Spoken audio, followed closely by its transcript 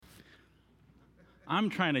I'm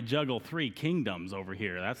trying to juggle 3 kingdoms over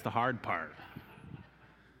here. That's the hard part.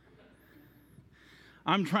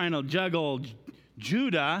 I'm trying to juggle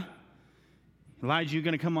Judah. Elijah, you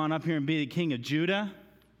going to come on up here and be the king of Judah?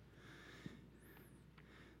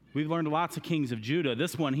 We've learned lots of kings of Judah.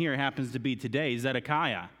 This one here happens to be today,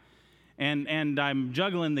 Zedekiah. And I'm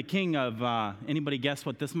juggling the king of, anybody guess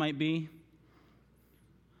what this might be?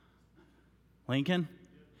 Lincoln?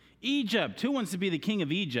 Egypt. Who wants to be the king of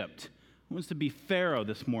Egypt? Who wants to be Pharaoh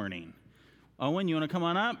this morning? Owen, you want to come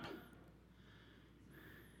on up?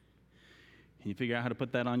 Can you figure out how to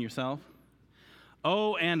put that on yourself?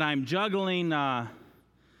 Oh, and I'm juggling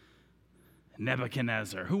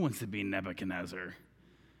Nebuchadnezzar. Who wants to be Nebuchadnezzar?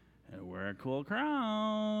 Wear a cool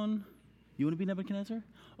crown. You want to be Nebuchadnezzar?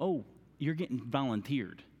 Oh, you're getting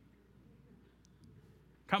volunteered.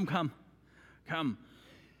 Come.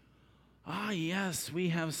 Ah, yes, we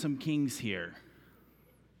have some kings here.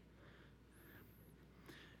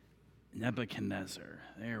 Nebuchadnezzar.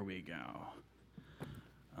 There we go.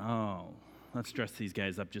 Oh, let's dress these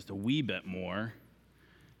guys up just a wee bit more.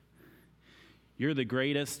 You're the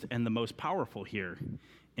greatest and the most powerful here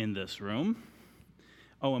in this room.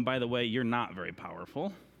 Oh, and by the way, you're not very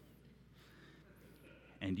powerful.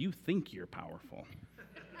 And you think you're powerful.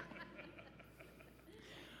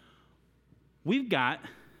 We've got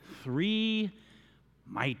 3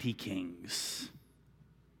 mighty kings.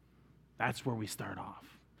 That's where we start off.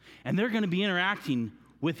 And they're going to be interacting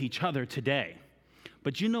with each other today.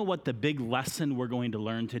 But you know what the big lesson we're going to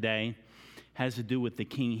learn today has to do with the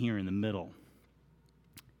king here in the middle?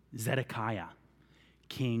 Zedekiah,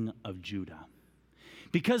 king of Judah.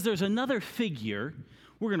 Because there's another figure.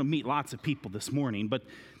 We're going to meet lots of people this morning, but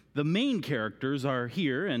the main characters are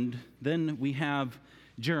here, and then we have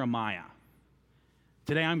Jeremiah.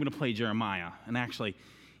 Today I'm going to play Jeremiah, and actually,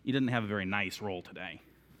 he didn't have a very nice role today.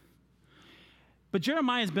 But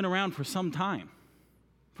Jeremiah's been around for some time.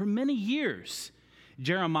 For many years,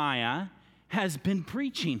 Jeremiah has been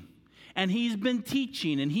preaching, and he's been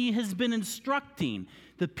teaching, and he has been instructing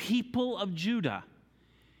the people of Judah.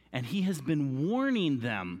 And he has been warning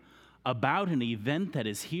them about an event that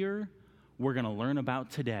is here we're going to learn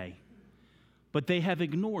about today. But they have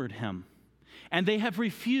ignored him, and they have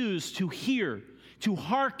refused to hear, to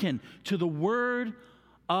hearken to the word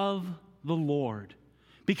of the Lord.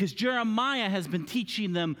 Because Jeremiah has been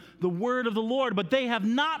teaching them the word of the Lord, but they have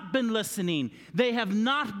not been listening. They have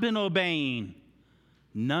not been obeying.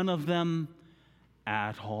 None of them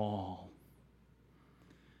at all.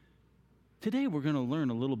 Today we're going to learn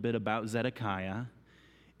a little bit about Zedekiah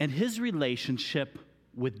and his relationship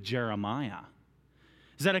with Jeremiah.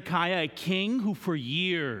 Zedekiah, a king who for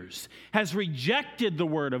years has rejected the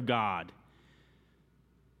word of God.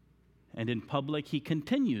 And in public, he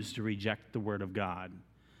continues to reject the word of God.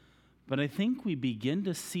 But I think we begin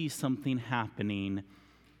to see something happening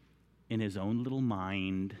in his own little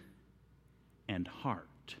mind and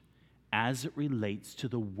heart as it relates to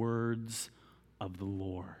the words of the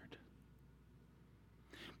Lord.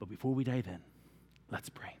 But before we dive in, let's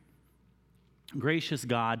pray. Gracious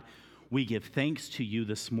God, we give thanks to you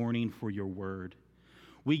this morning for your word.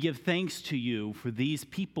 We give thanks to you for these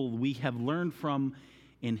people we have learned from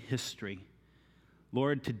in history.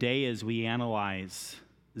 Lord, today as we analyze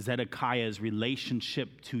Zedekiah's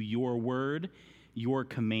relationship to your word, your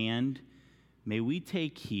command, may we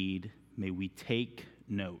take heed, may we take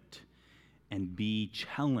note, and be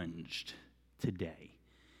challenged today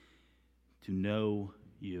to know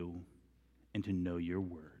you and to know your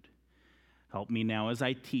word. Help me now as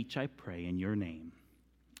I teach, I pray in your name.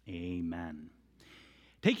 Amen.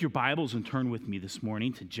 Take your Bibles and turn with me this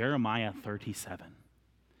morning to Jeremiah 37.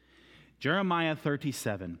 Jeremiah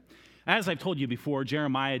 37. As I've told you before,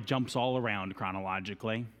 Jeremiah jumps all around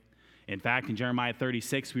chronologically. In fact, in Jeremiah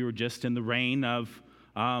 36, we were just in the reign of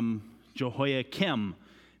Jehoiakim.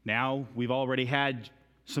 Now, we've already had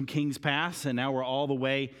some kings pass, and now we're all the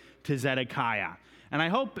way to Zedekiah. And I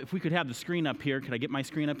hope if we could have the screen up here. Could I get my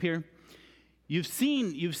screen up here? You've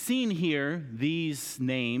seen here these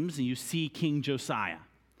names, and you see King Josiah.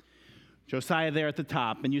 Josiah there at the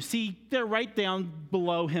top, and you see there right down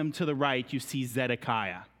below him to the right, you see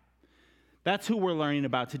Zedekiah. That's who we're learning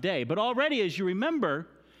about today. But already, as you remember,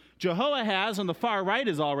 Jehoahaz on the far right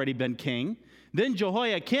has already been king. Then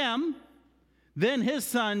Jehoiakim, then his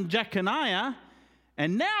son Jeconiah,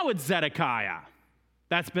 and now it's Zedekiah.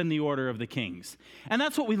 That's been the order of the kings. And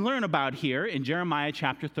that's what we learn about here in Jeremiah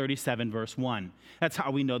chapter 37, verse 1. That's how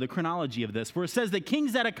we know the chronology of this. Where it says that King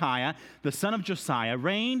Zedekiah, the son of Josiah,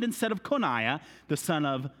 reigned instead of Coniah, the son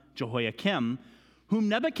of Jehoiakim, whom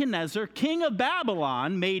Nebuchadnezzar, king of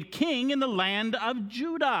Babylon, made king in the land of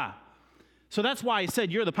Judah. So that's why I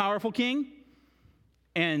said you're the powerful king,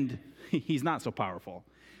 and he's not so powerful,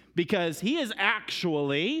 because he is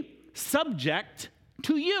actually subject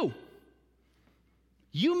to you.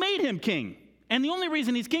 You made him king, and the only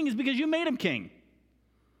reason he's king is because you made him king.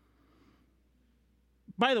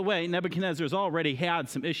 By the way, Nebuchadnezzar's already had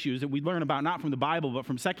some issues that we learn about not from the Bible, but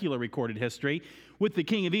from secular recorded history with the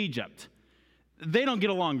king of Egypt. They don't get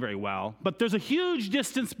along very well, but there's a huge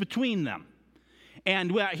distance between them.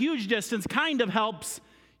 And that huge distance kind of helps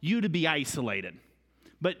you to be isolated.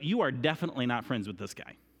 But you are definitely not friends with this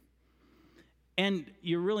guy. And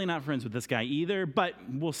you're really not friends with this guy either, but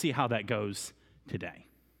we'll see how that goes today.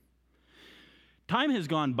 Time has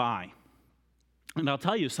gone by, and I'll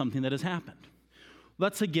tell you something that has happened.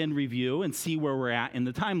 Let's again review and see where we're at in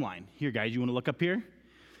the timeline. Here, guys, you want to look up here?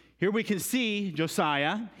 Here we can see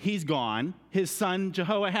Josiah. He's gone. His son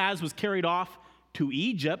Jehoahaz was carried off to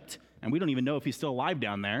Egypt, and we don't even know if he's still alive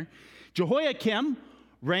down there. Jehoiakim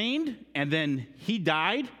reigned, and then he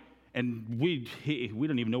died, and we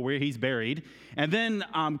don't even know where he's buried. And then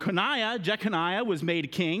Jeconiah was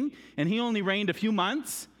made king, and he only reigned a few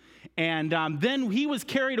months. And then he was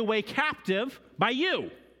carried away captive by you.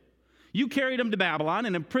 You carried him to Babylon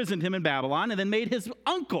and imprisoned him in Babylon, and then made his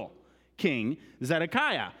uncle king,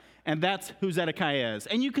 Zedekiah. And that's who Zedekiah is.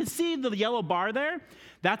 And you can see the yellow bar there.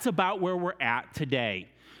 That's about where we're at today.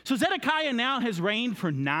 So Zedekiah now has reigned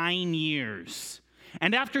for 9 years.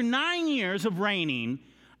 And after 9 years of reigning,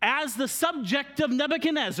 as the subject of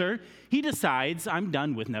Nebuchadnezzar, he decides, I'm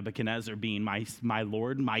done with Nebuchadnezzar being my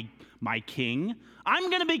lord, my king. I'm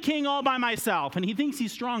going to be king all by myself. And he thinks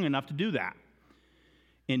he's strong enough to do that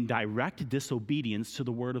in direct disobedience to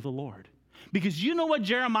the word of the Lord. Because you know what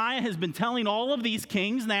Jeremiah has been telling all of these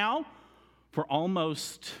kings now for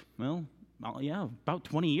almost, about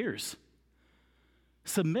 20 years.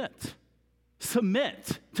 Submit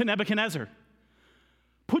to Nebuchadnezzar.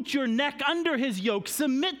 Put your neck under his yoke.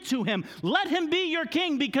 Submit to him. Let him be your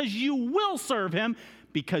king because you will serve him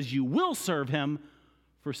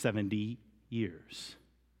for 70 years.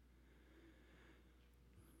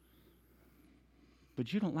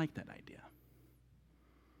 But you don't like that idea.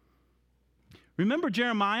 Remember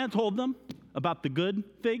Jeremiah told them about the good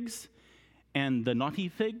figs and the naughty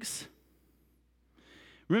figs?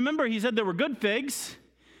 Remember, he said there were good figs,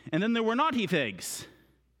 and then there were naughty figs.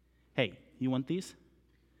 Hey, you want these?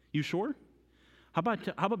 You sure? How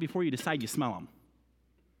about before you decide, you smell them?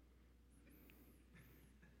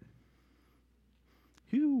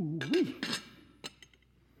 Hoo-wee.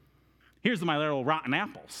 Here's my little rotten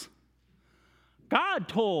apples. God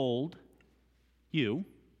told you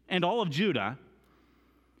and all of Judah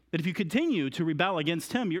that if you continue to rebel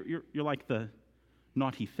against him, you're like the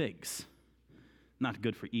naughty figs. Not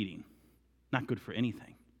good for eating. Not good for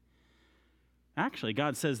anything. Actually,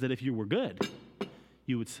 God says that if you were good,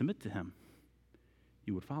 you would submit to him.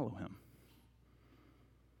 You would follow him.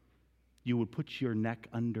 You would put your neck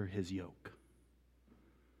under his yoke.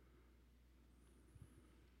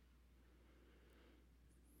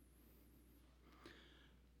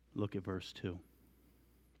 Look at verse 2.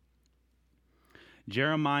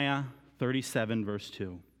 Jeremiah 37, verse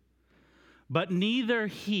 2. But neither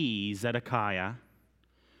he, Zedekiah,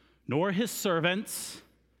 nor his servants,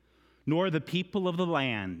 nor the people of the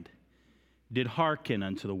land did hearken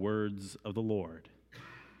unto the words of the Lord,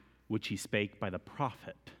 which he spake by the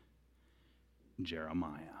prophet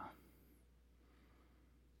Jeremiah.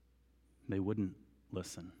 They wouldn't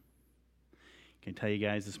listen. Can I tell you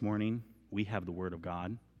guys this morning, we have the word of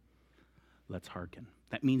God. Let's hearken.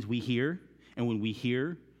 That means we hear, and when we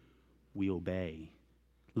hear, we obey.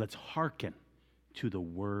 Let's hearken to the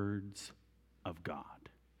words of God.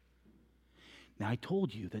 Now, I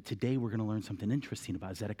told you that today we're going to learn something interesting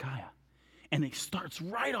about Zedekiah. And it starts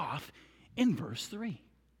right off in verse 3.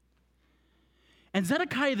 And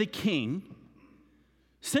Zedekiah the king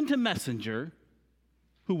sent a messenger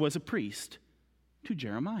who was a priest to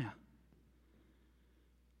Jeremiah.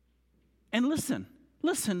 And listen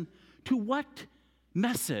to what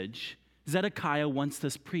message Zedekiah wants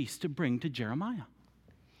this priest to bring to Jeremiah.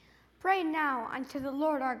 Pray now unto the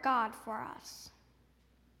Lord our God for us.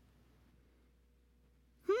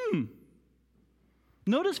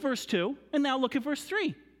 Notice verse 2, and now look at verse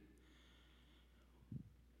 3.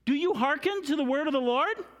 Do you hearken to the word of the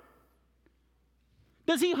Lord?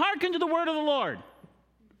 Does he hearken to the word of the Lord?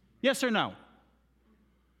 Yes or no?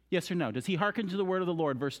 Yes or no? Does he hearken to the word of the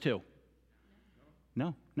Lord? Verse 2.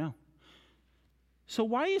 No. So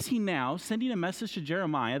why is he now sending a message to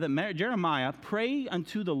Jeremiah that Jeremiah pray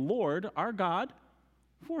unto the Lord our God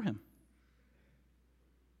for him?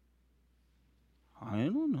 I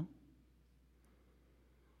don't know.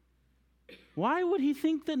 Why would he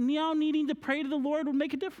think that now needing to pray to the Lord would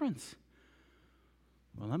make a difference?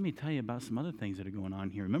 Well, let me tell you about some other things that are going on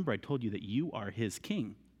here. Remember, I told you that you are his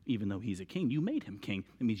king. Even though he's a king, you made him king.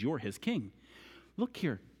 That means you're his king. Look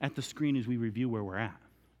here at the screen as we review where we're at.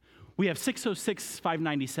 We have 606,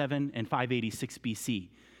 597, and 586 BC.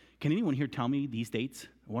 Can anyone here tell me these dates?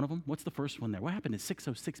 One of them? What's the first one there? What happened in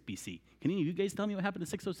 606 BC? Can any of you guys tell me what happened in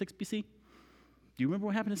 606 BC? Do you remember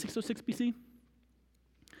what happened in 606 BC?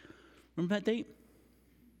 Remember that date?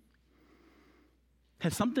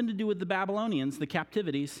 Has something to do with the Babylonians, the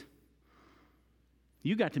captivities.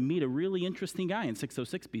 You got to meet a really interesting guy in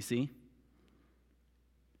 606 BC.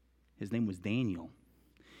 His name was Daniel.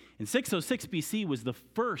 In 606 BC was the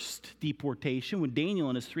first deportation when Daniel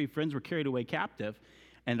and his 3 friends were carried away captive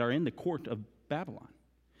and are in the court of Babylon.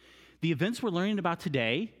 The events we're learning about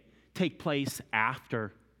today take place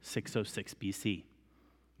after 606 BC.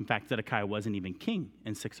 In fact, Zedekiah wasn't even king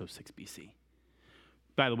in 606 BC.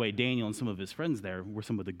 By the way, Daniel and some of his friends there were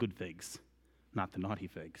some of the good figs, not the naughty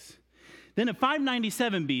figs. Then in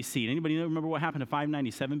 597 BC, anybody remember what happened in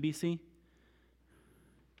 597 BC?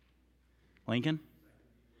 Lincoln?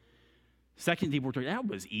 Second deportation. That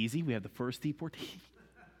was easy. We had the first deportation.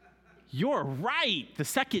 You're right, the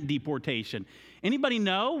second deportation. Anybody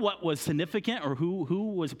know what was significant or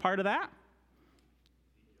who was a part of that?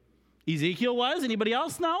 Ezekiel was. Anybody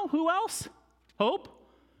else know? Who else? Hope?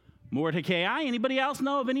 Mordecai? Anybody else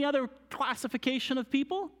know of any other classification of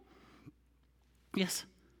people? Yes.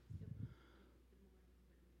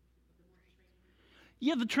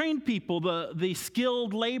 Yeah, the trained people, the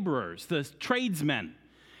skilled laborers, the tradesmen.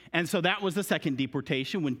 And so that was the second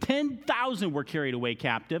deportation when 10,000 were carried away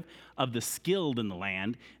captive of the skilled in the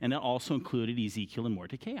land, and it also included Ezekiel and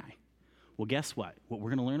Mordecai. Well, guess what? What we're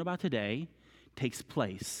going to learn about today takes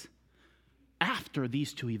place after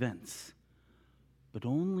these 2 events, but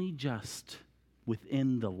only just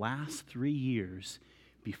within the last 3 years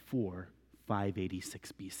before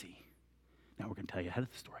 586 BC. Now we're going to tell you ahead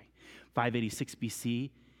of the story. 586 BC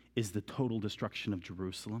is the total destruction of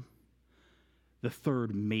Jerusalem, the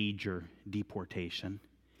third major deportation,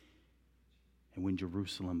 and when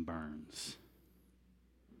Jerusalem burns.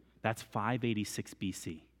 That's 586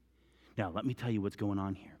 BC. Now, let me tell you what's going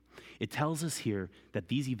on here. It tells us here that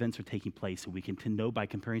these events are taking place, and we can know by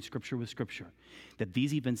comparing Scripture with Scripture that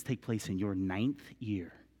these events take place in your 9th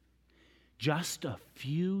year, just a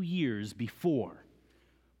few years before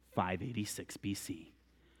 586 BC,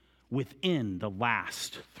 within the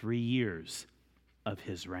last 3 years of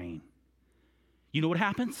his reign. You know what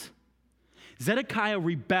happens? Zedekiah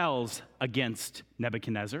rebels against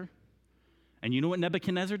Nebuchadnezzar. And you know what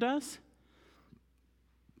Nebuchadnezzar does?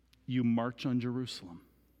 You march on Jerusalem.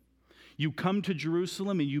 You come to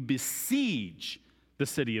Jerusalem and you besiege the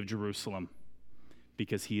city of Jerusalem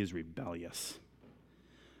because he is rebellious.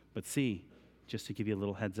 But see, just to give you a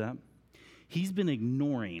little heads up, he's been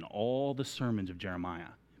ignoring all the sermons of Jeremiah.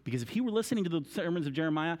 Because if he were listening to the sermons of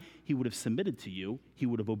Jeremiah, he would have submitted to you, he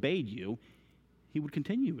would have obeyed you, he would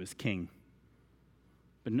continue as king.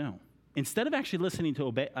 But no. Instead of actually listening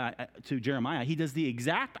to Jeremiah, he does the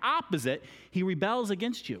exact opposite. He rebels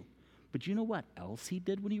against you. But you know what else he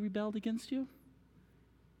did when he rebelled against you?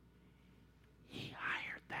 He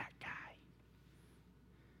hired that guy.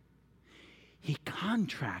 He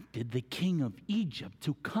contracted the king of Egypt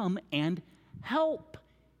to come and help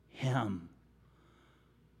him.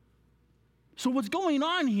 So what's going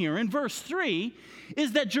on here in verse 3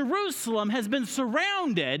 is that Jerusalem has been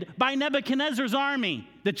surrounded by Nebuchadnezzar's army,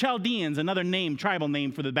 the Chaldeans, another name, tribal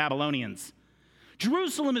name for the Babylonians.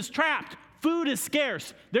 Jerusalem is trapped. Food is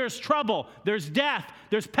scarce. There's trouble. There's death.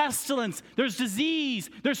 There's pestilence. There's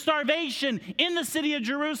disease. There's starvation in the city of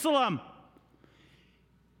Jerusalem.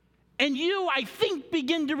 And you, I think,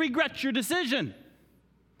 begin to regret your decision.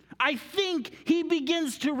 I think he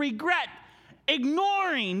begins to regret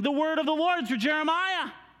ignoring the word of the Lord through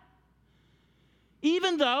Jeremiah,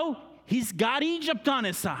 even though he's got Egypt on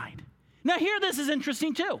his side. Now here, this is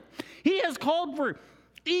interesting too. He has called for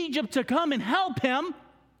Egypt to come and help him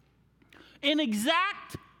in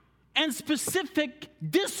exact and specific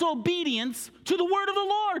disobedience to the word of the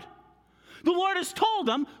Lord. The Lord has told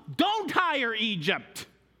him, don't hire Egypt.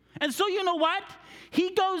 And so you know what?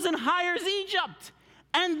 He goes and hires Egypt.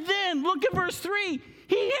 And then, look at verse 3.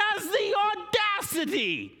 He has the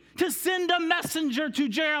audacity to send a messenger to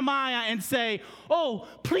Jeremiah and say, oh,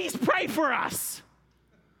 please pray for us.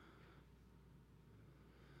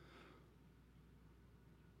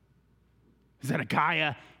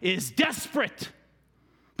 Zedekiah is desperate,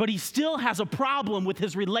 but he still has a problem with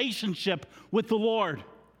his relationship with the Lord.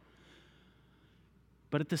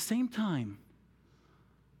 But at the same time,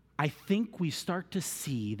 I think we start to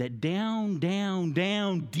see that down, down,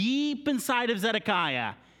 down, deep inside of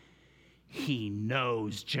Zedekiah, he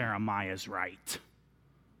knows Jeremiah's right.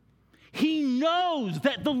 He knows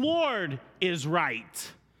that the Lord is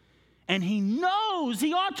right. And he knows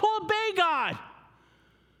he ought to obey God.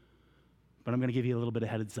 But I'm going to give you a little bit of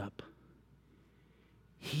heads up.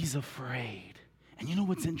 He's afraid. And you know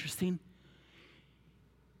what's interesting?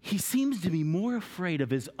 He seems to be more afraid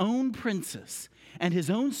of his own princes and his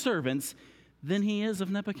own servants than he is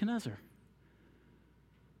of Nebuchadnezzar,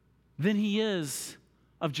 than he is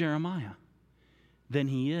of Jeremiah, than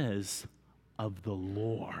he is of the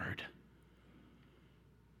Lord.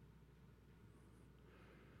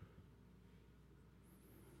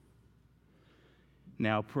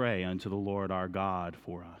 Now pray unto the Lord our God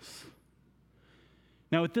for us.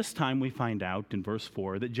 Now at this time we find out in verse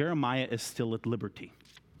 4 that Jeremiah is still at liberty.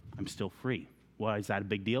 I'm still free. Why is that a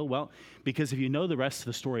big deal? Well, because if you know the rest of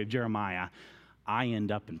the story of Jeremiah, I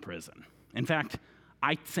end up in prison. In fact,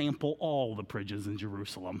 I sample all the prisons in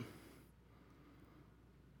Jerusalem.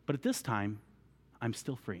 But at this time, I'm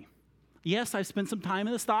still free. Yes, I spent some time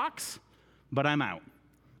in the stocks, but I'm out.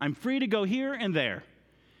 I'm free to go here and there.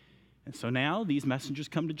 And so now these messengers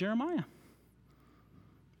come to Jeremiah.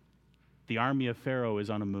 The army of Pharaoh is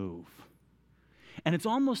on a move. And it's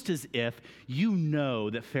almost as if you know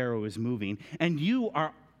that Pharaoh is moving, and you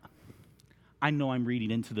are, I know I'm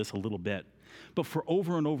reading into this a little bit, but for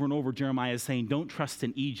over and over and over, Jeremiah is saying, don't trust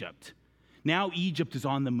in Egypt. Now Egypt is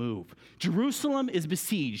on the move. Jerusalem is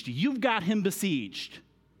besieged. You've got him besieged.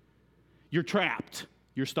 You're trapped.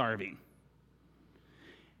 You're starving.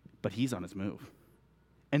 But he's on his move.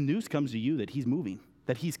 And news comes to you that he's moving,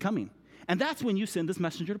 that he's coming. And that's when you send this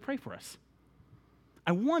messenger to pray for us.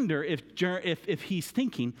 I wonder if he's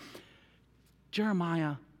thinking,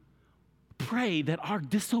 Jeremiah, pray that our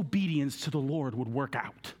disobedience to the Lord would work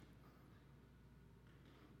out.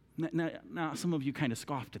 Now, some of you kind of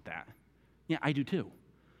scoffed at that. Yeah, I do too.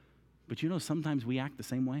 But you know, sometimes we act the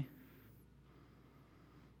same way.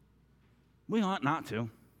 We ought not to,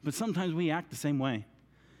 but sometimes we act the same way.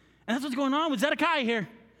 And that's what's going on with Zedekiah here.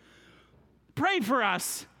 Pray for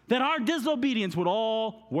us that our disobedience would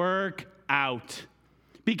all work out.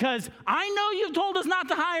 Because I know you've told us not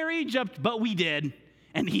to hire Egypt, but we did.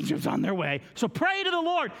 And Egypt's on their way. So pray to the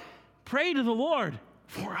Lord. Pray to the Lord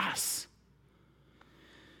for us.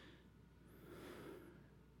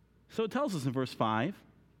 So it tells us in verse 5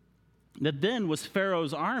 that then was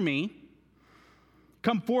Pharaoh's army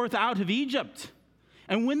come forth out of Egypt.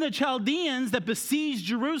 And when the Chaldeans that besieged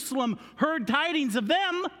Jerusalem heard tidings of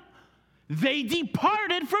them, they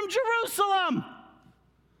departed from Jerusalem.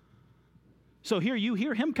 So here you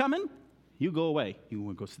hear him coming, you go away. You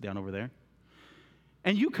want to go sit down over there.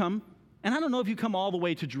 And you come, and I don't know if you come all the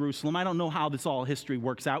way to Jerusalem. I don't know how this all history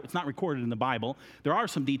works out. It's not recorded in the Bible. There are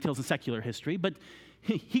some details in secular history, but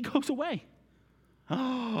he goes away.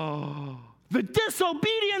 Oh, the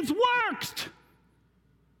disobedience worked.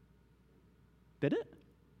 Did it?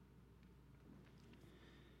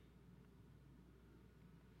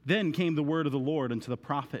 Then came the word of the Lord unto the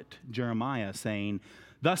prophet Jeremiah, saying,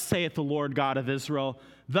 Thus saith the Lord God of Israel,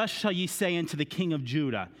 thus shall ye say unto the king of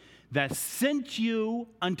Judah, that sent you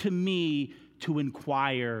unto me to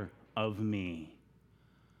inquire of me.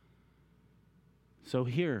 So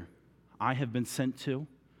here, I have been sent to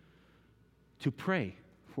pray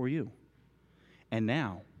for you. And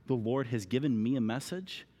now, the Lord has given me a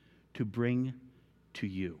message to bring to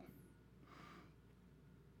you.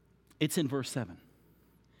 It's in verse 7.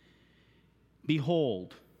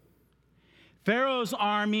 Behold, Pharaoh's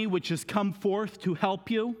army, which has come forth to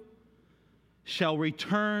help you, shall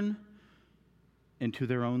return into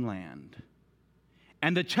their own land.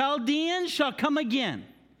 And the Chaldeans shall come again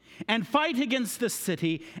and fight against the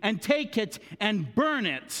city and take it and burn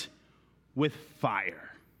it with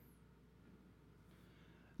fire.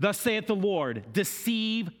 Thus saith the Lord,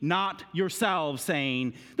 deceive not yourselves,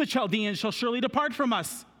 saying, the Chaldeans shall surely depart from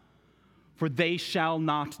us, for they shall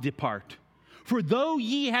not depart. For though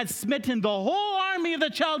ye had smitten the whole army of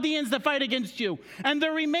the Chaldeans that fight against you, and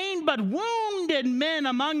there remained but wounded men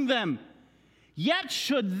among them, yet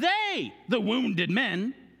should they, the wounded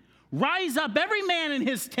men, rise up every man in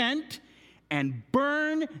his tent and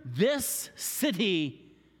burn this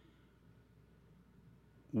city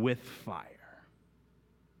with fire.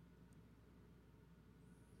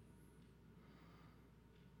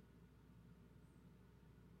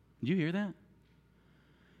 Did you hear that?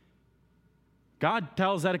 God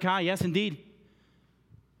tells Zedekiah, yes, indeed,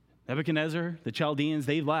 Nebuchadnezzar, the Chaldeans,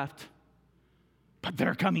 they've left, but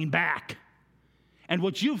they're coming back. And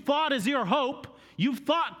what you've thought is your hope, You've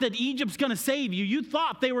thought that Egypt's going to save you. You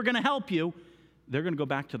thought they were going to help you. They're going to go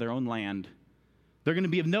back to their own land. They're going to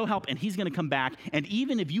be of no help, and he's going to come back. And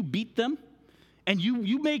even if you beat them and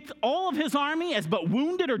you make all of his army as but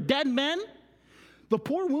wounded or dead men, the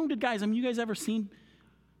poor wounded guys, I mean, you guys ever seen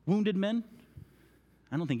wounded men?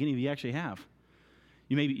 I don't think any of you actually have.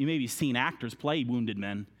 You maybe seen actors play wounded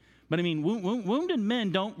men. But I mean, wounded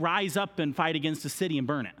men don't rise up and fight against a city and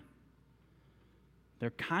burn it. They're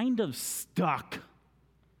kind of stuck.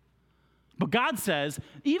 But God says,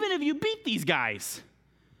 even if you beat these guys,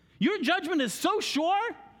 your judgment is so sure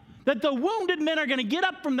that the wounded men are going to get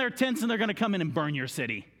up from their tents and they're going to come in and burn your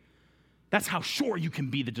city. That's how sure you can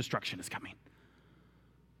be the destruction is coming.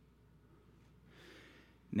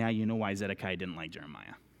 Now you know why Zedekiah didn't like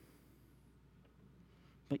Jeremiah.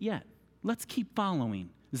 But yet, let's keep following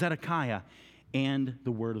Zedekiah and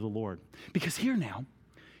the word of the Lord. Because here now,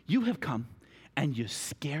 you have come and you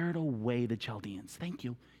scared away the Chaldeans. Thank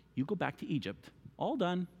you. You go back to Egypt. All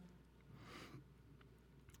done.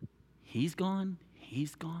 He's gone.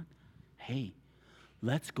 He's gone. Hey,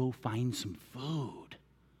 let's go find some food.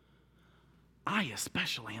 I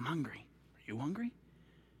especially am hungry. Are you hungry?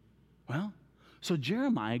 Well, so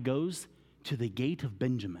Jeremiah goes to the gate of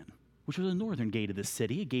Benjamin, which was the northern gate of the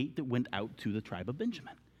city, a gate that went out to the tribe of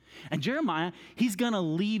Benjamin. And Jeremiah, he's going to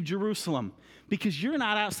leave Jerusalem because you're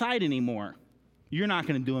not outside anymore. You're not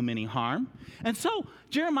going to do him any harm. And so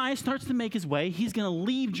Jeremiah starts to make his way. He's going to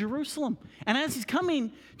leave Jerusalem. And as he's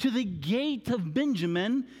coming to the gate of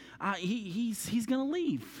Benjamin, he's going to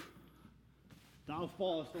leave. Thou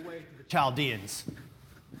fallest away to the Chaldeans.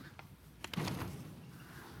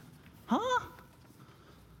 Huh?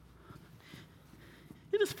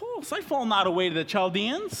 It is false. I fall not away to the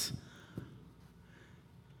Chaldeans.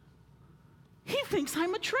 He thinks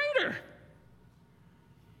I'm a traitor.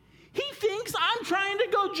 He thinks I'm trying to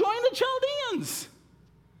go join the Chaldeans.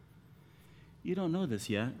 You don't know this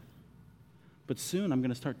yet, but soon I'm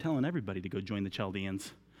going to start telling everybody to go join the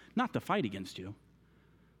Chaldeans. Not to fight against you,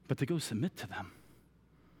 but to go submit to them.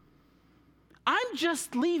 I'm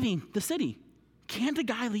just leaving the city. Can't a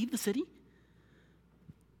guy leave the city?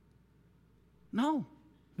 No.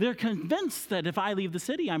 They're convinced that if I leave the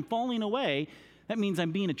city, I'm falling away. That means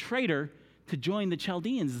I'm being a traitor to join the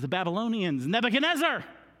Chaldeans, the Babylonians, Nebuchadnezzar.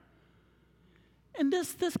 And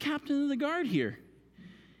this captain of the guard here,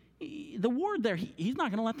 the ward there, he's not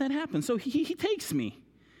going to let that happen. So he takes me.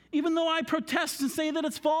 Even though I protest and say that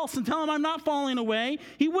it's false and tell him I'm not falling away,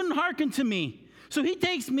 he wouldn't hearken to me. So he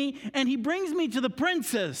takes me and he brings me to the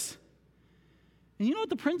princes. And you know what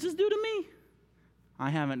the princes do to me? I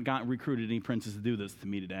haven't recruited any princes to do this to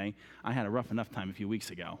me today. I had a rough enough time a few weeks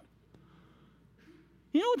ago.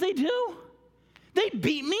 You know what they do? They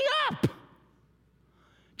beat me up.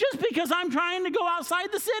 Just because I'm trying to go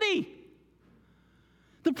outside the city.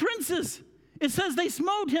 The princes, it says they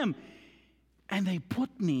smote him. And they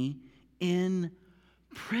put me in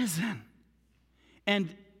prison. And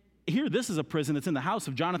here, this is a prison that's in the house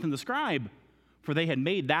of Jonathan the scribe, for they had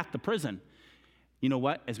made that the prison. You know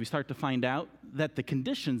what? As we start to find out that the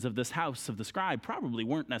conditions of this house of the scribe probably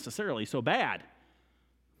weren't necessarily so bad.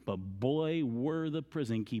 But boy, were the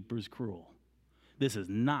prison keepers cruel. This is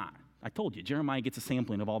not, I told you, Jeremiah gets a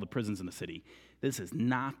sampling of all the prisons in the city. This is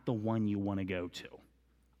not the one you want to go to.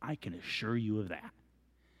 I can assure you of that.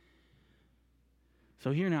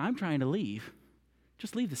 So here now, I'm trying to leave.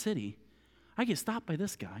 Just leave the city. I get stopped by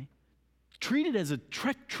this guy, treated as a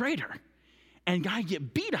traitor, and I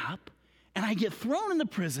get beat up, and I get thrown into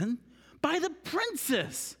prison by the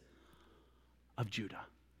princes of Judah.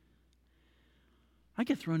 I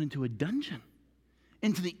get thrown into a dungeon,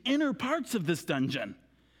 into the inner parts of this dungeon.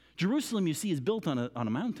 Jerusalem, you see, is built on a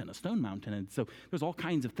mountain, a stone mountain, and so there's all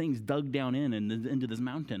kinds of things dug down into this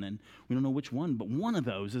mountain, and we don't know which one, but one of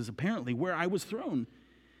those is apparently where I was thrown,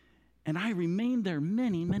 and I remained there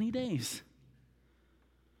many, many days,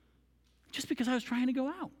 just because I was trying to go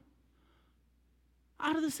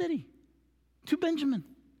out of the city, to Benjamin.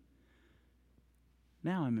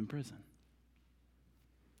 Now I'm in prison.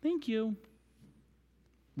 Thank you.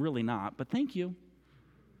 Really not, but thank you.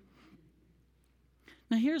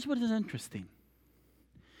 Now here's what is interesting.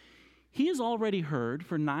 He has already heard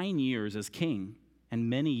for 9 years as king, and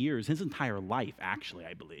many years, his entire life actually,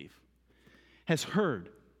 I believe, has heard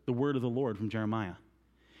the word of the Lord from Jeremiah.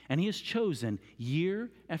 And he has chosen year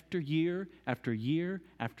after year after year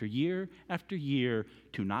after year after year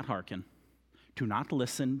to not hearken, to not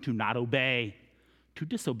listen, to not obey, to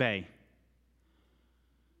disobey.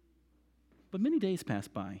 But many days pass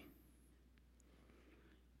by.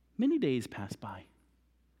 Many days pass by.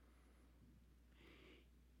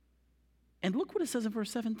 And look what it says in verse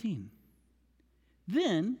 17.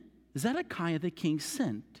 Then Zedekiah the king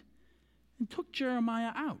sent and took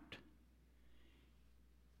Jeremiah out,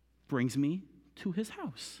 brings me to his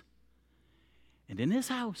house. And in his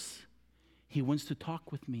house, he wants to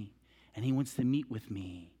talk with me, and he wants to meet with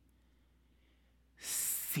me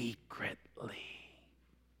secretly.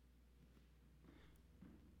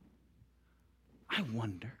 I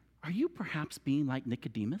wonder, are you perhaps being like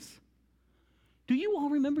Nicodemus? Do you all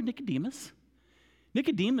remember Nicodemus?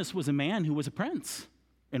 Nicodemus was a man who was a prince.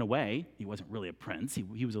 In a way, he wasn't really a prince.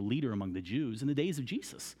 He was a leader among the Jews in the days of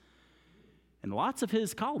Jesus. And lots of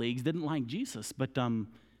his colleagues didn't like Jesus, but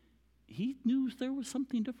he knew there was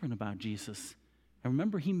something different about Jesus. I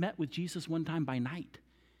remember he met with Jesus one time by night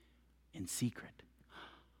in secret.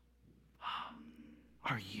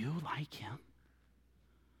 Are you like him?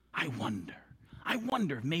 I wonder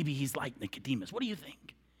if maybe he's like Nicodemus. What do you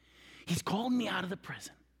think? He's called me out of the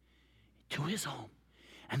prison to his home,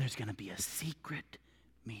 and there's going to be a secret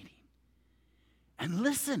meeting. And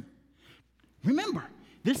listen, remember,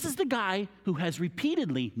 this is the guy who has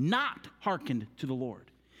repeatedly not hearkened to the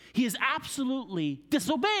Lord. He has absolutely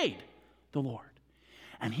disobeyed the Lord.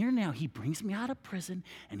 And here now he brings me out of prison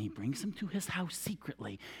and he brings him to his house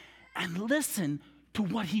secretly. And listen to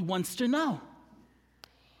what he wants to know.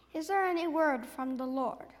 Is there any word from the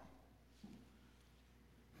Lord?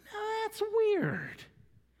 Now that's weird.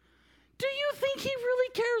 Do you think he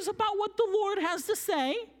really cares about what the Lord has to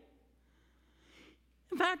say?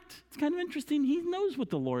 In fact, it's kind of interesting. He knows what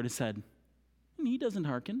the Lord has said, and he doesn't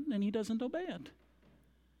hearken, and he doesn't obey it.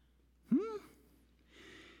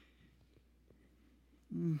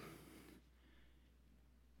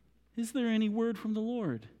 Is there any word from the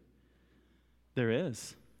Lord? There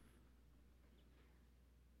is.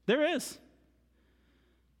 There is.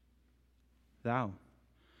 Thou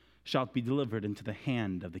shalt be delivered into the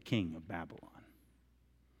hand of the king of Babylon.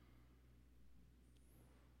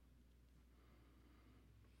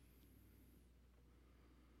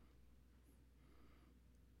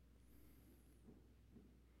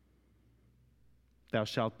 Thou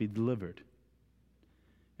shalt be delivered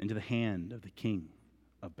into the hand of the king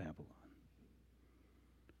of Babylon.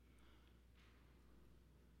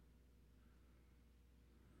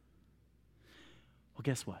 Well,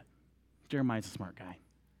 guess what? Jeremiah's a smart guy.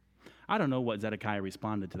 I don't know what Zedekiah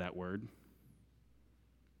responded to that word.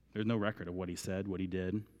 There's no record of what he said, what he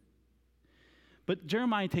did. But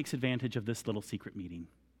Jeremiah takes advantage of this little secret meeting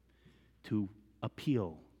to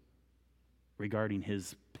appeal regarding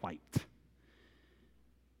his plight.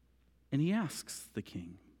 And he asks the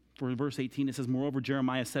king. For verse 18, it says, Moreover,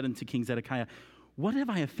 Jeremiah said unto King Zedekiah, What have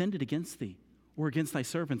I offended against thee, or against thy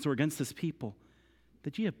servants, or against this people,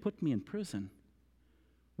 that ye have put me in prison?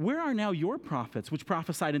 Where are now your prophets, which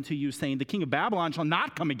prophesied unto you, saying, The king of Babylon shall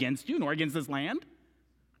not come against you, nor against this land?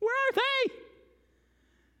 Where are they?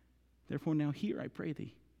 Therefore now hear, I pray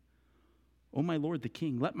thee, O my lord the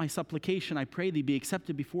king, let my supplication, I pray thee, be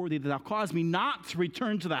accepted before thee, that thou cause me not to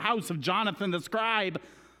return to the house of Jonathan the scribe,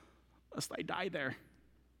 lest I die there.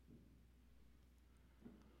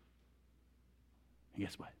 And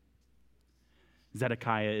guess what?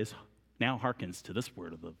 Zedekiah now hearkens to this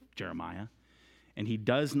word of Jeremiah, and he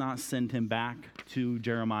does not send him back to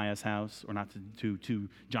Jeremiah's house, or not to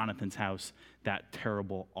Jonathan's house, that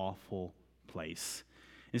terrible, awful place.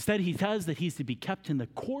 Instead, he says that he's to be kept in the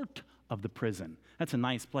court of the prison. That's a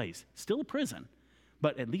nice place. Still a prison,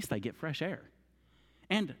 but at least I get fresh air.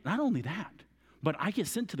 And not only that, but I get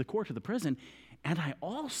sent to the court of the prison, and I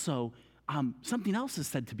also, something else is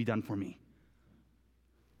said to be done for me.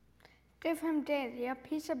 Give him daily a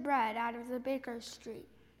piece of bread out of the baker's street.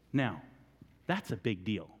 Now, that's a big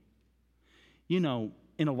deal. You know,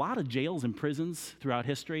 in a lot of jails and prisons throughout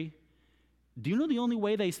history, do you know the only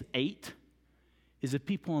way they ate is if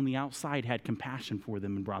people on the outside had compassion for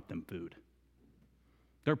them and brought them food?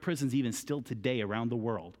 There are prisons even still today around the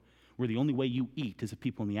world where the only way you eat is if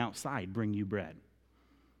people on the outside bring you bread.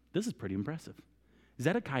 This is pretty impressive.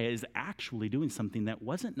 Zedekiah is actually doing something that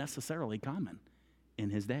wasn't necessarily common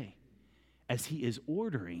in his day, as he is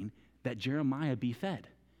ordering that Jeremiah be fed.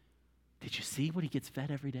 Did you see what he gets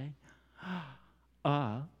fed every day?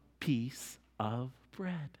 A piece of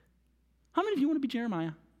bread. How many of you want to be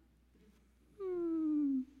Jeremiah?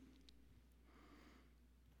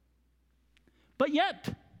 But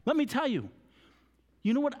yet, let me tell you,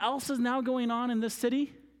 you know what else is now going on in this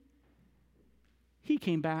city? He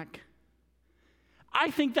came back.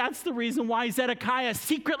 I think that's the reason why Zedekiah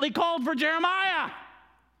secretly called for Jeremiah.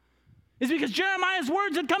 It's because Jeremiah's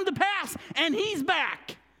words had come to pass, and he's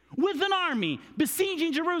back with an army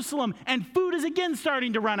besieging Jerusalem, and food is again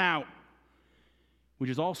starting to run out. Which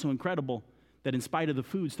is also incredible that in spite of the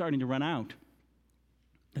food starting to run out,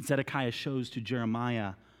 And Zedekiah shows to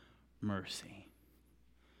Jeremiah mercy.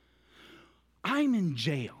 I'm in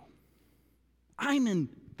jail. I'm in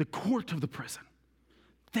the court of the prison.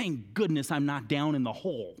 Thank goodness I'm not down in the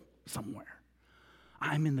hole somewhere.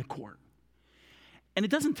 I'm in the court. And it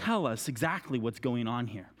doesn't tell us exactly what's going on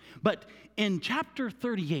here. But in chapter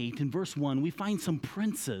 38, in verse 1, we find some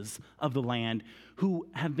princes of the land who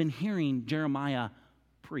have been hearing Jeremiah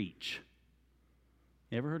preach.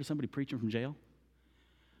 You ever heard of somebody preaching from jail?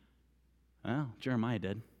 Well, Jeremiah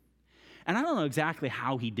did. And I don't know exactly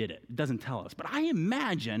how he did it. It doesn't tell us. But I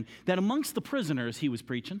imagine that amongst the prisoners he was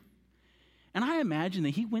preaching, and I imagine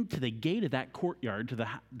that he went to the gate of that courtyard, to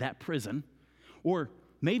that prison, or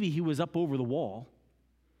maybe he was up over the wall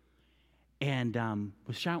and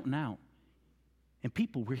was shouting out, and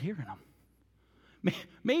people were hearing him.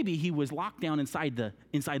 Maybe he was locked down inside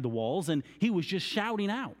the walls, and he was just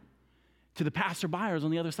shouting out to the passerbyers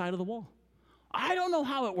on the other side of the wall. I don't know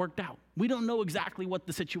how it worked out. We don't know exactly what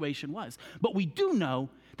the situation was. But we do know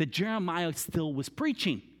that Jeremiah still was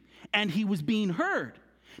preaching, and he was being heard,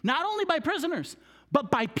 not only by prisoners, but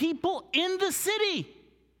by people in the city,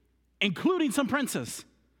 including some princes.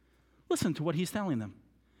 Listen to what he's telling them.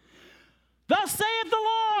 Thus saith the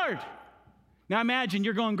Lord. Now imagine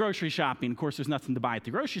you're going grocery shopping. Of course, there's nothing to buy at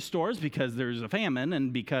the grocery stores because there's a famine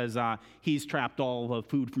and because he's trapped all the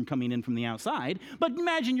food from coming in from the outside. But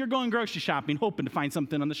imagine you're going grocery shopping, hoping to find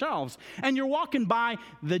something on the shelves, and you're walking by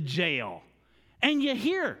the jail, and you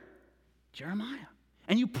hear Jeremiah.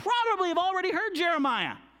 And you probably have already heard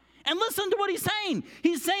Jeremiah. And listen to what he's saying.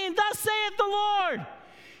 He's saying, thus saith the Lord,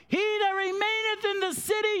 he that remaineth in the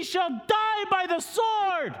city shall die by the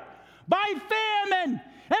sword, by famine,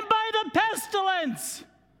 and by the pestilence.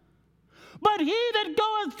 But he that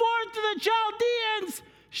goeth forth to the Chaldeans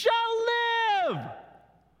shall live,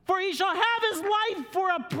 for he shall have his life for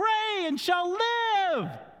a prey and shall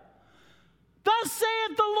live. Thus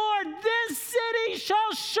saith the Lord, this city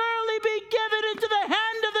shall surely be given into the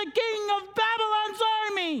hand of the king of Babylon's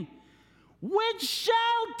army, which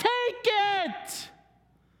shall take it.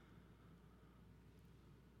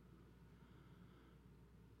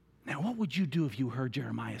 Now, what would you do if you heard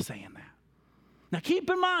Jeremiah saying that? Now, keep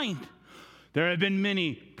in mind, there have been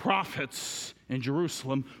many prophets in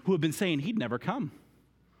Jerusalem who have been saying he'd never come,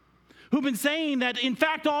 who've been saying that, in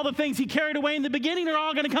fact, all the things he carried away in the beginning are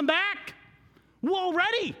all going to come back. Well,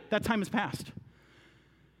 already, that time has passed.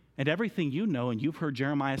 And everything you know and you've heard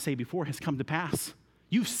Jeremiah say before has come to pass.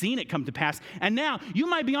 You've seen it come to pass. And now, you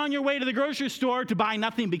might be on your way to the grocery store to buy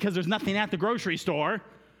nothing because there's nothing at the grocery store.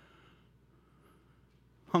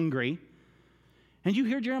 Hungry. And you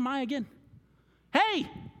hear Jeremiah again. Hey,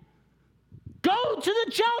 go to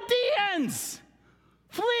the Chaldeans.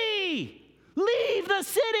 Flee. Leave the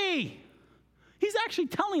city. He's actually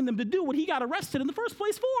telling them to do what he got arrested in the first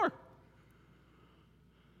place for.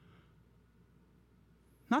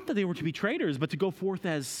 Not that they were to be traitors, but to go forth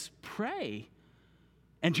as prey.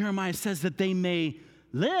 And Jeremiah says that they may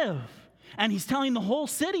live. And he's telling the whole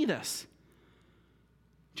city this.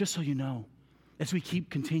 Just so you know, as we keep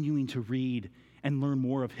continuing to read and learn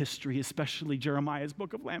more of history, especially Jeremiah's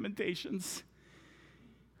book of Lamentations,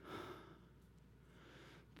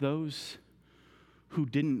 those who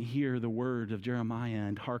didn't hear the word of Jeremiah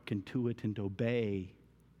and hearken to it and obey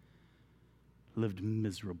lived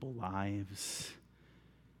miserable lives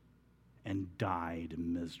and died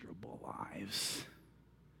miserable lives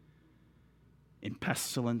in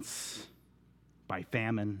pestilence, by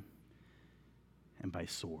famine, and by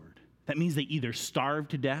sword. That means they either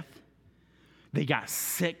starved to death, they got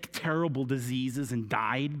sick, terrible diseases, and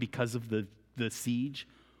died because of the siege,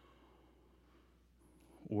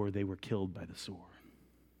 or they were killed by the sword.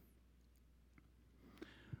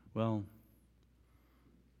 Well,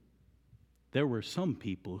 there were some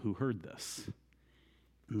people who heard this,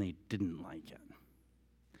 and they didn't like it.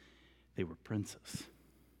 They were princes.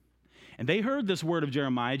 And they heard this word of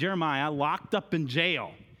Jeremiah. Jeremiah locked up in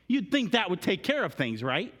jail. You'd think that would take care of things,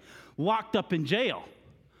 right? Locked up in jail.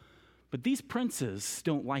 But these princes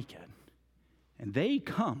don't like it. And they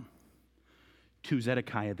come to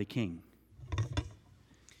Zedekiah the king.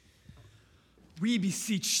 We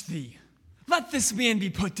beseech thee, let this man be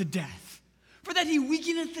put to death, for that he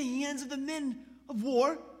weakeneth the hands of the men of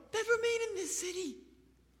war that remain in this city,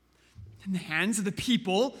 and the hands of the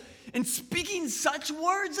people, in speaking such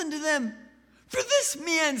words unto them. For this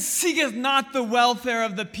man seeketh not the welfare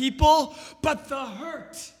of the people, but the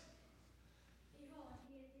hurt.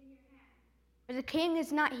 For the king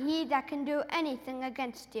is not he that can do anything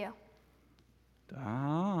against you.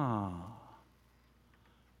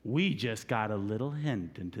 We just got a little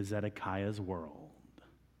hint into Zedekiah's world.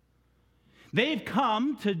 They've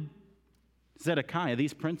come to Zedekiah,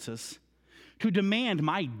 these princes, to demand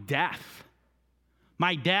my death.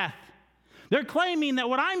 My death. They're claiming that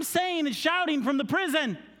what I'm saying and shouting from the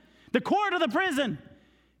prison, the court of the prison,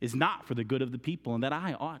 is not for the good of the people and that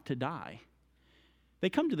I ought to die. They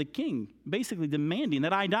come to the king, basically demanding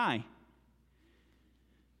that I die.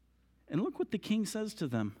 And look what the king says to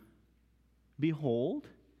them. Behold,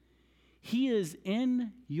 he is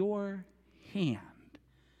in your hand.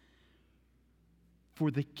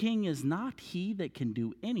 For the king is not he that can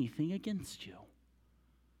do anything against you.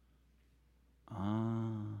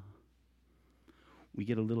 We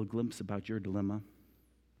get a little glimpse about your dilemma.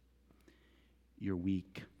 You're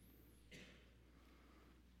weak.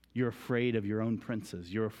 You're afraid of your own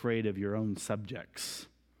princes. You're afraid of your own subjects.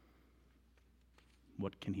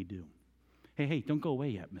 What can he do? Hey, don't go away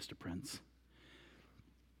yet, Mr. Prince.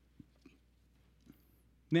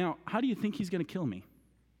 Now, how do you think he's going to kill me?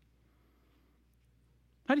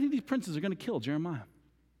 How do you think these princes are going to kill Jeremiah?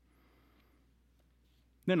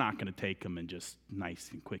 They're not going to take him and just nice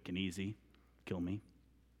and quick and easy kill me.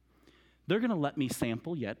 They're going to let me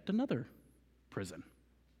sample yet another prison.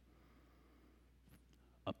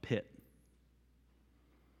 A pit.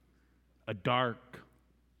 A dark,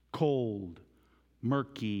 cold,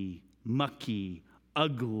 murky, mucky,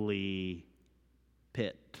 ugly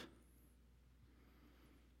pit.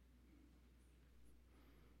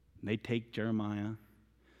 And they take Jeremiah,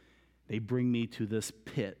 they bring me to this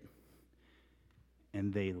pit,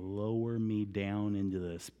 and they lower me down into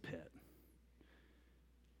this pit.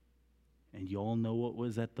 And you all know what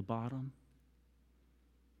was at the bottom?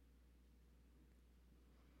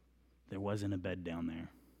 There wasn't a bed down there.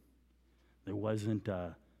 There wasn't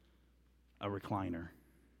a recliner.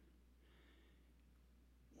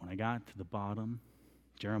 When I got to the bottom,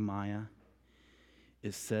 Jeremiah,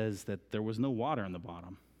 it says that there was no water in the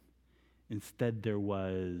bottom. Instead, there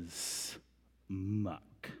was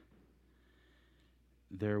muck.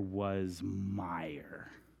 There was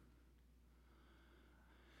mire.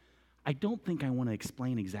 I don't think I want to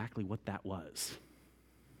explain exactly what that was.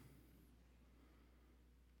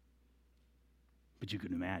 But you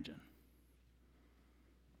can imagine.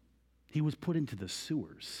 He was put into the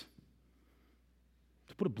sewers.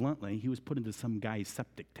 To put it bluntly, he was put into some guy's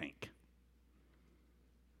septic tank.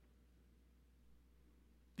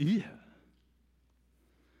 Yeah.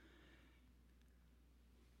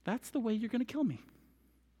 That's the way you're going to kill me.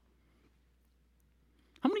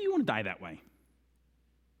 How many of you want to die that way?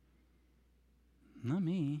 Not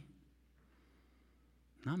me.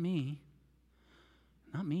 Not me.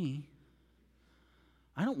 Not me.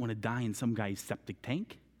 I don't want to die in some guy's septic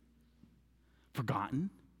tank. Forgotten,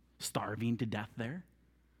 starving to death there.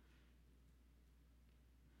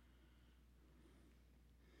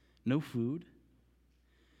 No food.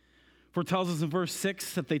 For it tells us in verse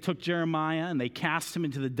 6 that they took Jeremiah and they cast him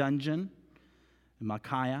into the dungeon. And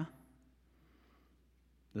Micaiah,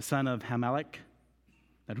 the son of Hamelech,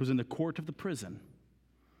 that was in the court of the prison.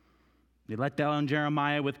 They let down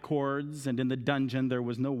Jeremiah with cords, and in the dungeon there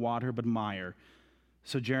was no water but mire.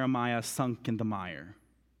 So Jeremiah sunk in the mire.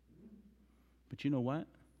 But you know what?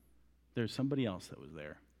 There's somebody else that was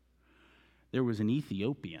there. There was an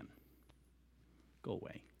Ethiopian. Go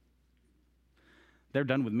away. They're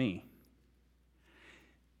done with me.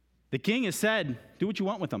 The king has said, do what you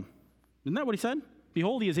want with him. Isn't that what he said?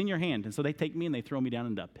 Behold, he is in your hand. And so they take me and they throw me down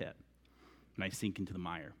into a pit. And I sink into the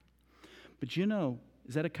mire. But you know,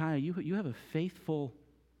 Zedekiah, you have a faithful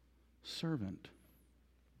servant.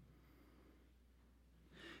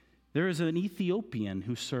 There is an Ethiopian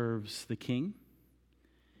who serves the king.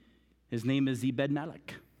 His name is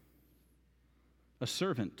Ebed-Melech, a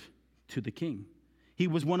servant to the king. He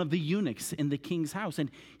was one of the eunuchs in the king's house, and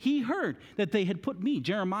he heard that they had put me,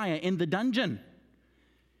 Jeremiah, in the dungeon.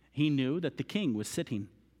 He knew that the king was sitting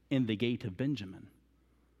in the gate of Benjamin.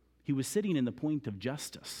 He was sitting in the point of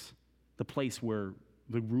justice, the place where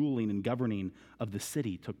the ruling and governing of the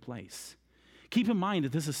city took place. Keep in mind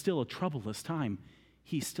that this is still a troublous time.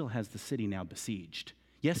 He still has the city now besieged.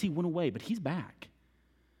 Yes, he went away, but he's back.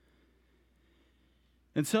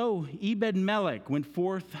 And so Ebed-Melech went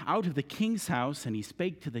forth out of the king's house, and he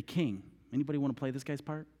spake to the king. Anybody want to play this guy's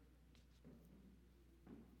part?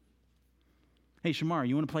 Hey, Shamar,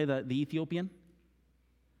 you want to play the Ethiopian?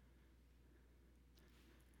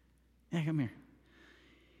 Yeah, come here.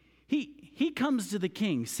 He comes to the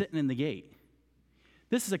king sitting in the gate.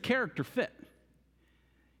 This is a character fit.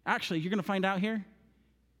 Actually, you're going to find out here,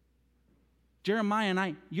 Jeremiah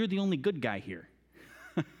and you're the only good guy here.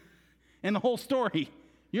 In the whole story,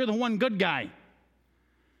 you're the one good guy.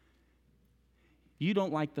 You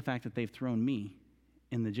don't like the fact that they've thrown me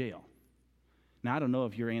in the jail. Now, I don't know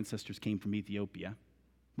if your ancestors came from Ethiopia,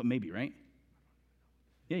 but maybe, right?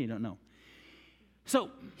 Yeah, you don't know.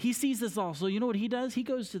 So he sees this all. So you know what he does? He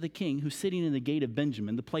goes to the king who's sitting in the gate of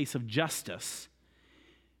Benjamin, the place of justice.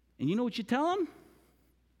 And you know what you tell him?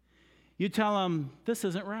 You tell him, this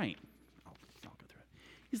isn't right. I'll go through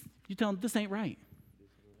it. You tell him, this ain't right.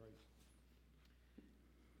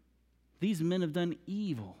 These men have done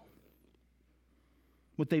evil.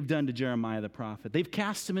 What they've done to Jeremiah the prophet. They've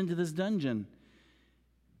cast him into this dungeon.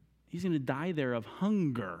 He's going to die there of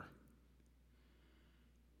hunger.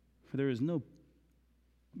 For there is no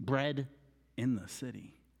bread in the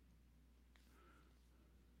city.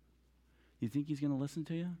 You think he's going to listen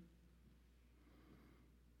to you?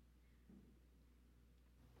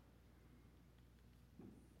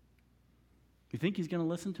 You think he's going to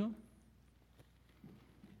listen to him?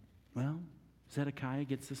 Well, Zedekiah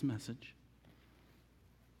gets this message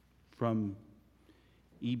from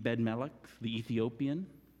Ebed-Melech, the Ethiopian,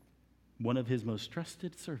 one of his most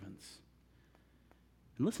trusted servants.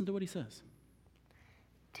 And listen to what he says.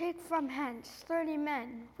 Take from hence 30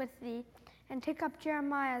 men with thee, and take up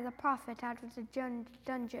Jeremiah the prophet out of the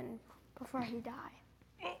dungeon before he die.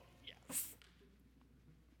 Oh, yes.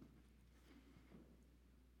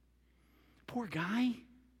 Poor guy.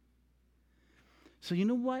 So you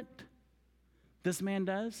know what this man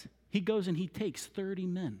does? He goes and he takes 30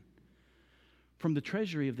 men from the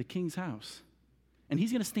treasury of the king's house. And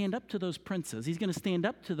he's going to stand up to those princes. He's going to stand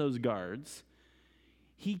up to those guards.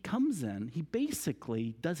 He comes in, he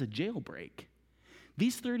basically does a jailbreak.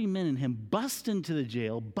 These 30 men and him bust into the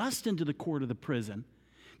jail, bust into the court of the prison.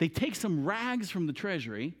 They take some rags from the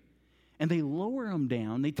treasury and they lower him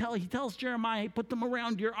down. He tells Jeremiah, put them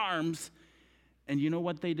around your arms. And you know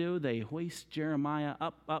what they do? They hoist Jeremiah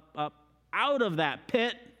up, out of that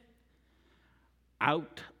pit,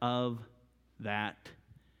 out of that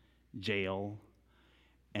jail,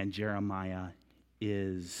 and Jeremiah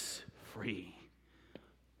is free.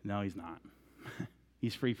 No, he's not.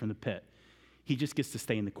 He's free from the pit. He just gets to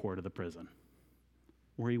stay in the court of the prison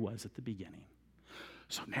where he was at the beginning.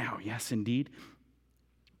 So now, yes, indeed,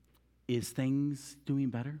 is things doing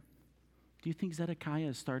better? Do you think Zedekiah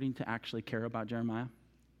is starting to actually care about Jeremiah?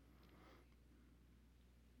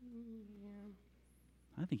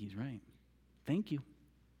 I think he's right. Thank you.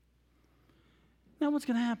 Now what's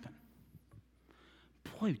going to happen?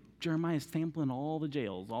 Boy, Jeremiah's sampling all the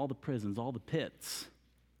jails, all the prisons, all the pits.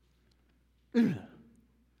 Ugh.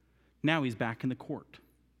 Now he's back in the court.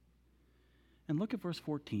 And look at verse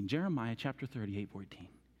 14, Jeremiah chapter 38:14.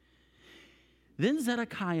 Then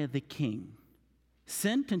Zedekiah the king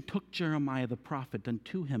sent and took Jeremiah the prophet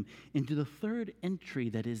unto him into the third entry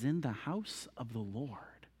that is in the house of the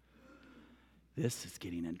Lord. This is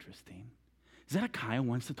getting interesting. Zedekiah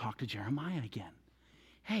wants to talk to Jeremiah again.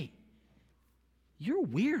 Hey, you're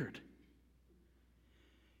weird.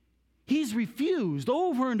 He's refused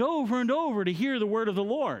over and over and over to hear the word of the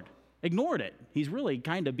Lord. Ignored it. He's really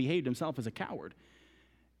kind of behaved himself as a coward.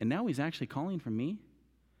 And now he's actually calling for me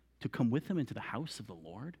to come with him into the house of the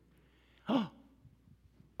Lord. Oh,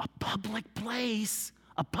 a public place.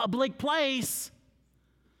 A public place.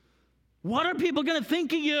 What are people going to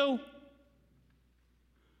think of you?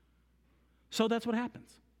 So that's what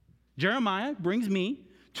happens. Jeremiah brings me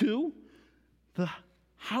to the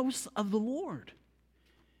house of the Lord.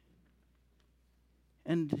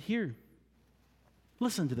 And here,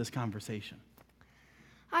 listen to this conversation.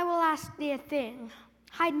 I will ask thee a thing.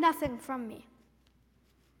 Hide nothing from me.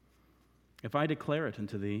 If I declare it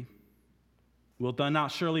unto thee, wilt thou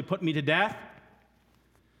not surely put me to death?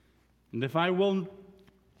 And if I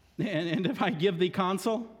give thee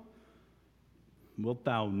counsel, wilt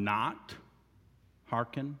thou not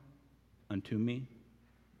hearken unto me?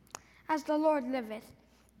 As the Lord liveth,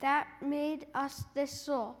 that made us this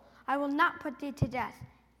soul, I will not put thee to death,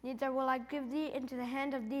 neither will I give thee into the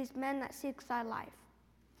hand of these men that seek thy life.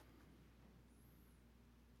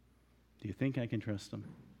 Do you think I can trust them?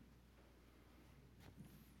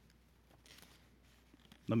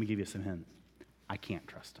 Let me give you some hints. I can't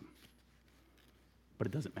trust him. But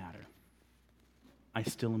it doesn't matter. I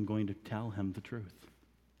still am going to tell him the truth.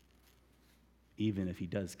 Even if he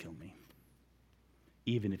does kill me.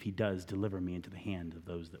 Even if he does deliver me into the hand of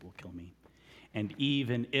those that will kill me. And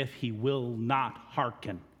even if he will not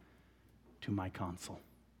hearken to my counsel.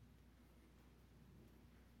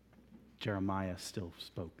 Jeremiah still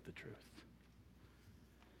spoke the truth.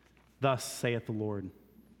 Thus saith the Lord,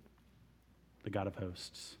 the God of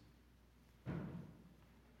hosts.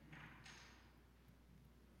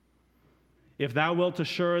 If thou wilt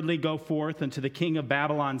assuredly go forth unto the king of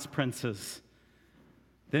Babylon's princes,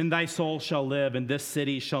 Then thy soul shall live, and this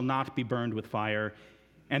city shall not be burned with fire,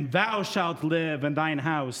 and thou shalt live in thine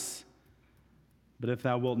house. But if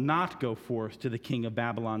thou wilt not go forth to the king of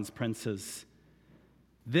Babylon's princes,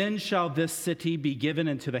 then shall this city be given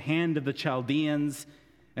into the hand of the Chaldeans,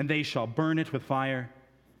 and they shall burn it with fire,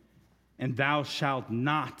 and thou shalt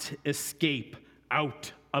not escape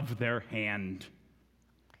out of their hand.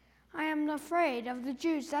 I am afraid of the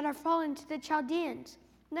Jews that are fallen to the Chaldeans,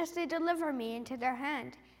 lest they deliver me into their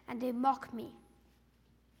hand, and they mock me.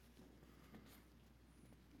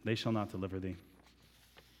 They shall not deliver thee.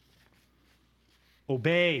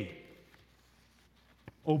 Obey.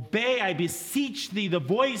 Obey, I beseech thee, the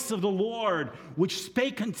voice of the Lord, which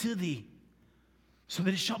spake unto thee, so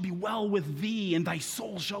that it shall be well with thee, and thy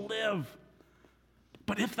soul shall live.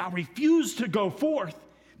 But if thou refuse to go forth,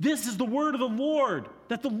 this is the word of the Lord,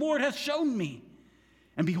 that the Lord hath shown me.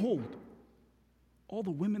 And behold, all the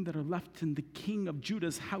women that are left in the king of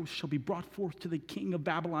Judah's house shall be brought forth to the king of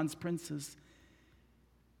Babylon's princes.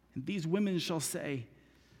 And these women shall say,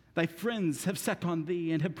 thy friends have set on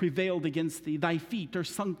thee and have prevailed against thee. Thy feet are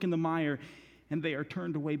sunk in the mire, and they are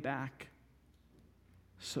turned away back.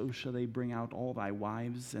 So shall they bring out all thy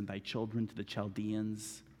wives and thy children to the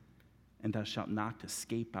Chaldeans, and thou shalt not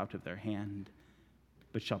escape out of their hand,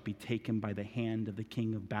 but shalt be taken by the hand of the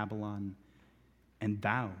king of Babylon, and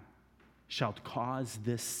thou shalt cause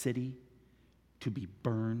this city to be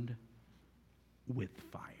burned with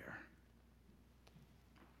fire.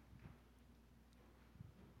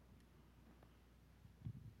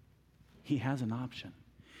 He has an option.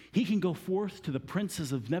 He can go forth to the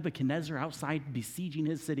princes of Nebuchadnezzar outside besieging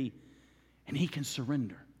his city, and he can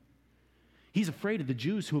surrender. He's afraid of the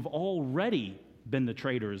Jews who have already been the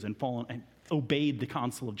traitors and fallen and obeyed the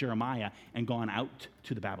counsel of Jeremiah and gone out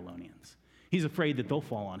to the Babylonians. He's afraid that they'll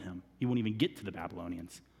fall on him. He won't even get to the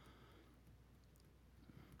Babylonians.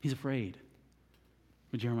 He's afraid.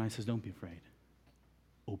 But Jeremiah says, don't be afraid.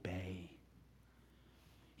 Obey.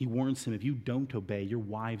 He warns him, if you don't obey, your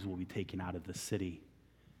wives will be taken out of the city,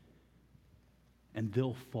 and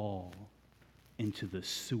they'll fall into the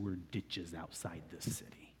sewer ditches outside this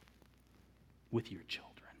city with your children.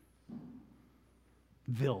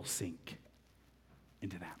 They'll sink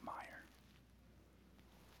into that mire,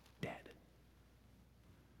 dead.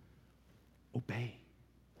 Obey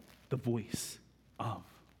the voice of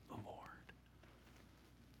the Lord.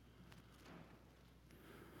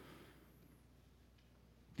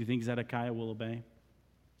 Do you think Zedekiah will obey? I'm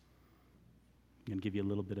going to give you a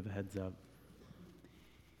little bit of a heads up.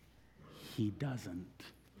 He doesn't.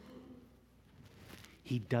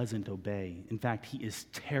 He doesn't obey. In fact, he is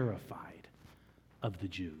terrified of the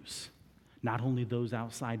Jews. Not only those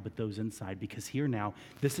outside, but those inside. Because here now,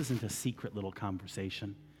 this isn't a secret little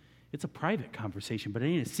conversation. It's a private conversation, but it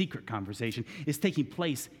ain't a secret conversation. It's taking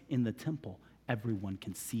place in the temple. Everyone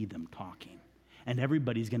can see them talking. And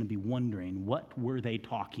everybody's going to be wondering, what were they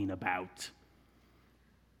talking about?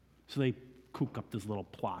 So they cook up this little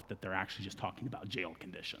plot that they're actually just talking about jail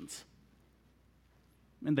conditions.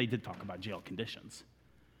 And they did talk about jail conditions.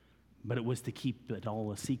 But it was to keep it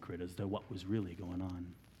all a secret as to what was really going on.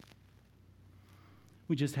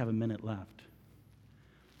 We just have a minute left.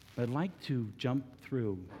 But I'd like to jump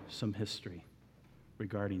through some history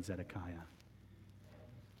regarding Zedekiah.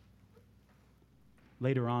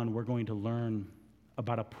 Later on, we're going to learn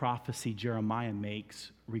about a prophecy Jeremiah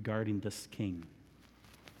makes regarding this king.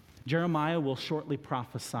 Jeremiah will shortly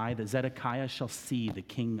prophesy that Zedekiah shall see the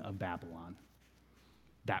king of Babylon.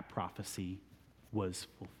 That prophecy was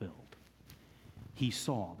fulfilled. He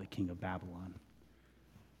saw the king of Babylon.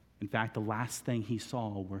 In fact, the last thing he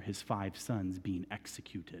saw were his 5 sons being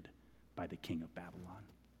executed by the king of Babylon.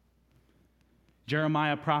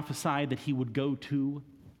 Jeremiah prophesied that he would go to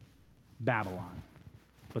Babylon,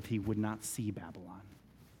 but he would not see Babylon.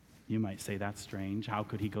 You might say, that's strange. How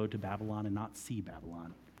could he go to Babylon and not see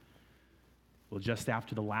Babylon? Well, just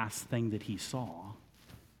after the last thing that he saw,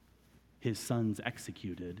 his sons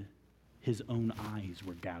executed, his own eyes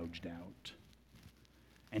were gouged out,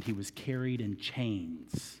 and he was carried in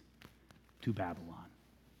chains to Babylon.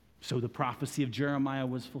 So the prophecy of Jeremiah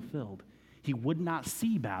was fulfilled. He would not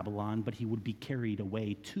see Babylon, but he would be carried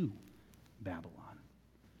away to Babylon.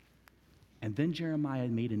 And then Jeremiah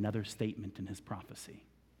made another statement in his prophecy.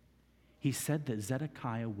 He said that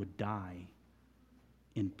Zedekiah would die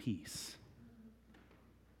in peace.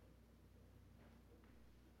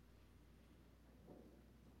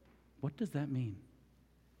 What does that mean?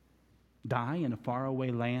 Die in a faraway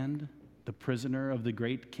land, the prisoner of the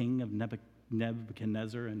great king of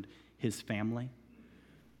Nebuchadnezzar and his family?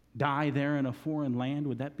 Die there in a foreign land,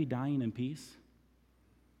 would that be dying in peace?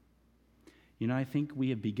 You know, I think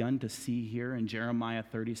we have begun to see here in Jeremiah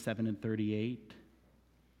 37 and 38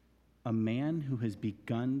 a man who has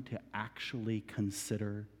begun to actually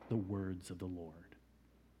consider the words of the Lord.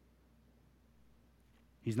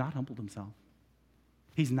 He's not humbled himself.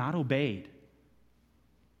 He's not obeyed.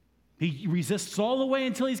 He resists all the way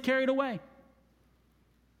until he's carried away.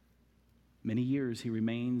 Many years he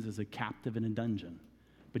remains as a captive in a dungeon.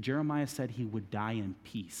 But Jeremiah said he would die in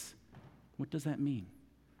peace. What does that mean?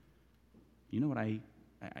 You know what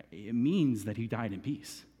it means that he died in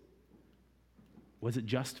peace. Was it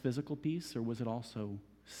just physical peace, or was it also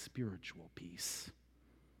spiritual peace?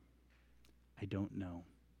 I don't know.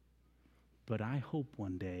 But I hope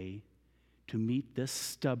one day to meet this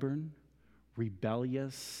stubborn,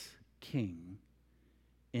 rebellious king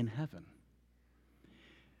in heaven.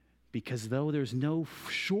 Because though there's no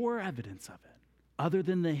sure evidence of it, other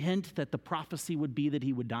than the hint that the prophecy would be that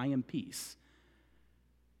he would die in peace,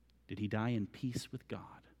 did he die in peace with God?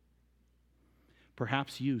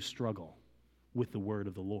 Perhaps you struggle with the word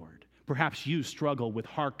of the Lord. Perhaps you struggle with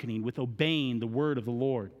hearkening, with obeying the word of the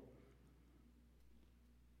Lord.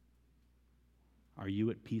 Are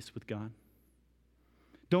you at peace with God?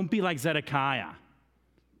 Don't be like Zedekiah.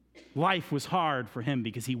 Life was hard for him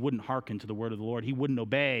because he wouldn't hearken to the word of the Lord. He wouldn't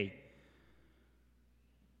obey.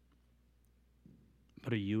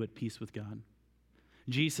 But are you at peace with God?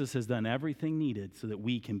 Jesus has done everything needed so that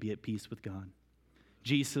we can be at peace with God.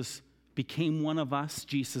 Jesus became one of us.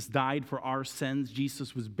 Jesus died for our sins.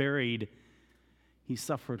 Jesus was buried. He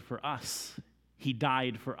suffered for us. He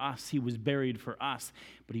died for us. He was buried for us.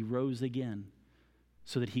 But he rose again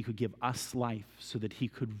so that he could give us life, so that he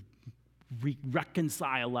could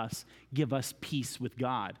reconcile us, give us peace with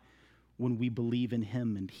God when we believe in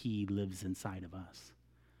him and he lives inside of us.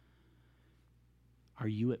 Are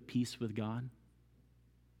you at peace with God?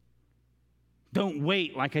 Don't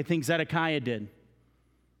wait like I think Zedekiah did.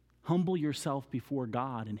 Humble yourself before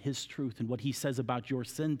God and his truth and what he says about your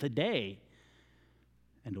sin today,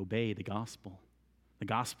 and obey the gospel. The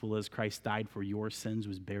gospel is Christ died for your sins,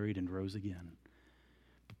 was buried, and rose again.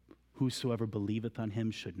 Whosoever believeth on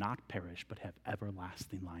him should not perish, but have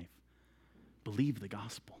everlasting life. Believe the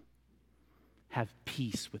gospel. Have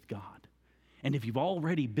peace with God. And if you've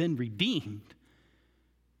already been redeemed,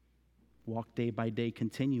 walk day by day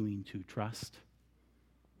continuing to trust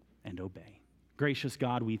and obey. Gracious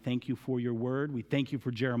God, we thank you for your word. We thank you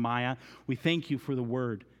for Jeremiah. We thank you for the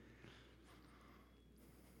word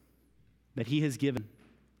that he has given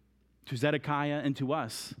to Zedekiah and to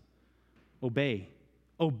us. Obey.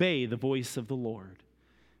 Obey the voice of the Lord.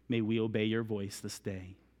 May we obey your voice this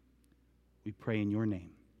day. We pray in your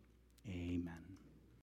name. Amen.